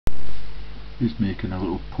is making a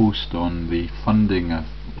little post on the funding of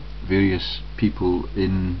various people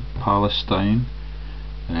in Palestine,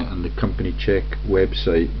 and the company check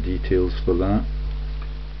website details for that.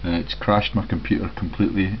 It's crashed my computer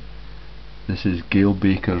completely. This is Gail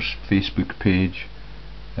Baker's Facebook page,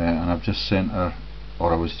 and I've just sent her,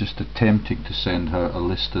 or I was just attempting to send her, a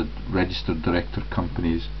list of registered director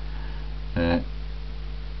companies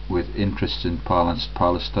with interests in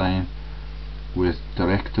Palestine, with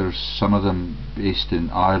directors, some of them based in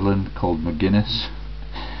Ireland, called McGuinness.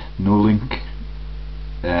 No link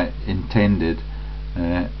intended.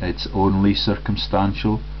 It's only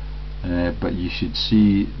circumstantial, but you should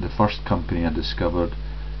see the first company I discovered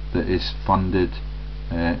that is funded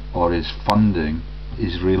or is funding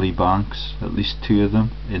Israeli banks, at least two of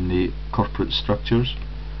them in the corporate structures.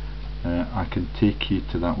 I can take you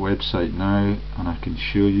to that website now and I can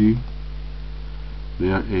show you.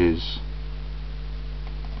 There is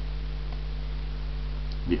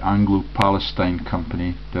the Anglo Palestine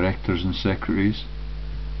Company directors and secretaries: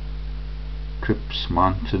 Cripps,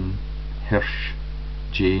 Manton, Hirsch,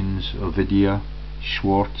 Janes, Ovidia,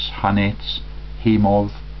 Schwartz, Hanetz,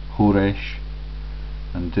 Hamov, Horesh.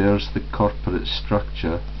 And there's the corporate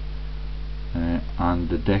structure and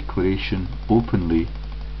the declaration openly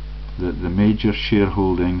that the major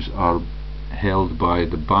shareholdings are held by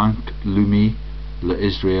the bank Leumi,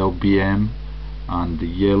 Israel BM, and the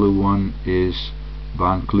yellow one is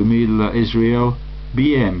Bank Leumi, Israel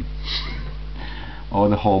BM. All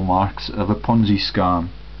the hallmarks of a Ponzi scam.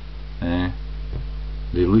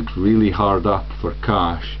 They look really hard up for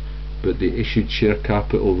cash, but the issued share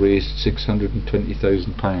capital raised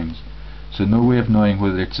 £620,000. So no way of knowing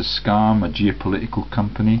whether it's a scam, a geopolitical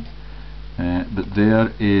company. But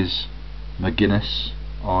there is McGuinness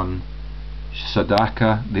on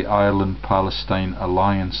Sadaka, the Ireland-Palestine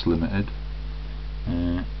Alliance Limited,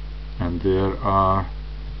 and there are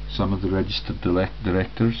some of the registered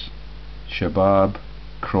directors: Shabab,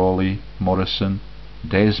 Crawley, Morrison,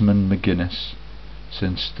 Desmond McGuinness,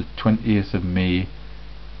 since the 20th of May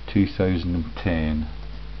 2010,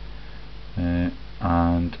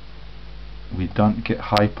 and we don't get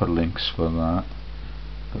hyperlinks for that,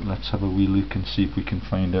 but let's have a wee look and see if we can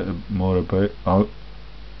find out more about.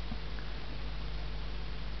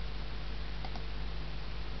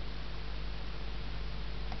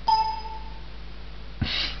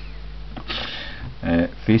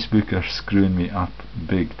 Facebook are screwing me up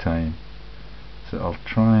big time, so I'll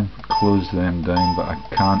try and close them down, but I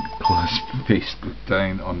can't close Facebook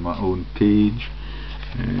down on my own page.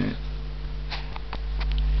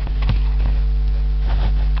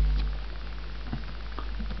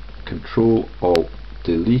 Control Alt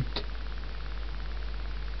Delete.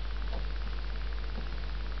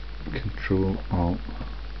 Control Alt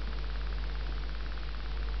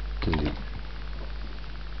Delete.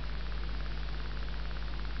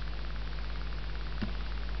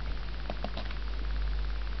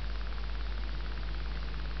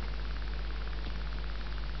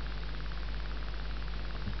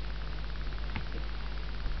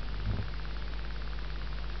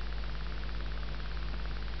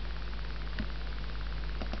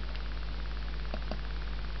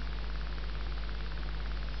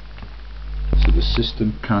 The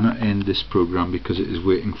system cannot end this program because it is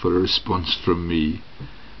waiting for a response from me.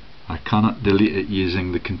 I cannot delete it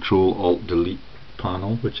using the Control Alt Delete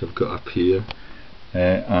panel, which I've got up here,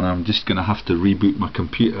 and I'm just going to have to reboot my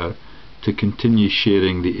computer to continue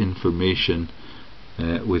sharing the information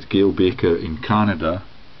with Gail Baker in Canada.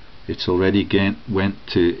 It's already went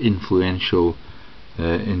to influential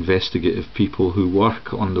investigative people who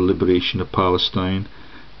work on the liberation of Palestine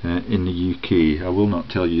in the UK. I will not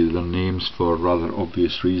tell you their names for rather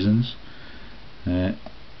obvious reasons, but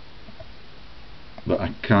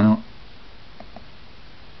I cannot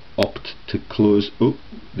opt to close. Oh,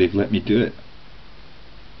 they've let me do it.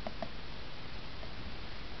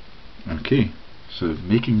 Okay, so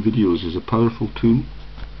making videos is a powerful tool.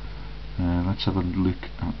 Let's have a look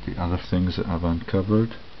at the other things that I've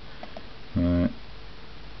uncovered. There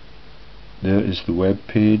is the web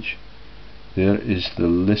page. There is the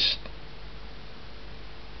list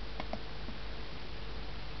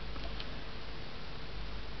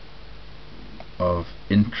of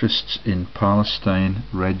interests in Palestine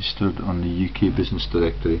registered on the UK Business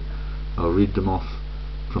Directory. I'll read them off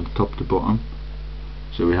from top to bottom.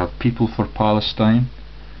 So we have People for Palestine,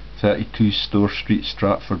 32 Store Street,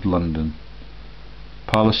 Stratford, London.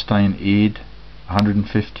 Palestine Aid,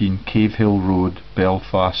 115 Cave Hill Road,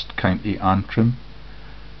 Belfast, County Antrim.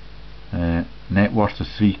 Net worth of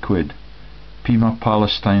 £3. Pima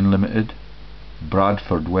Palestine Limited,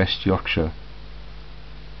 Bradford, West Yorkshire.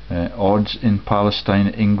 Odds in Palestine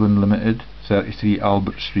England Limited, 33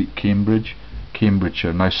 Albert Street,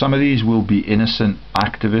 Cambridgeshire. Now some of these will be innocent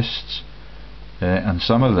activists, and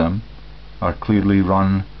some of them are clearly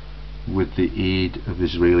run with the aid of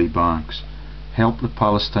Israeli banks. Help the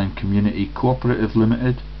Palestine Community Cooperative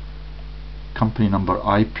Limited, company number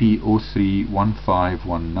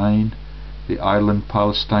IP031519. The Ireland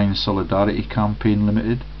Palestine Solidarity Campaign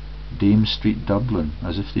Limited, Dame Street, Dublin,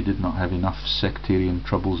 as if they did not have enough sectarian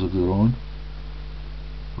troubles of their own.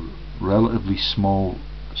 Relatively small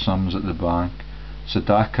sums at the bank.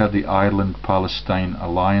 Sadaka, the Ireland Palestine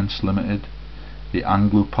Alliance Limited. The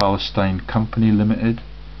Anglo Palestine Company Limited,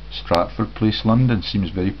 Stratford Place, London. Seems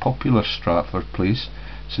very popular, Stratford Place,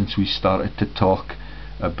 since we started to talk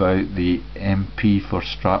about the MP for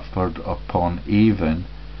Stratford upon Avon,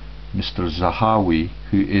 Mr. Zahawi,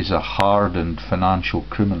 who is a hardened financial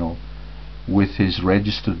criminal, with his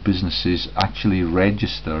registered businesses actually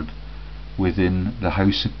registered within the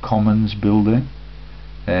House of Commons building.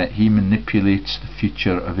 He manipulates the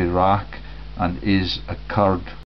future of Iraq and is a Kurd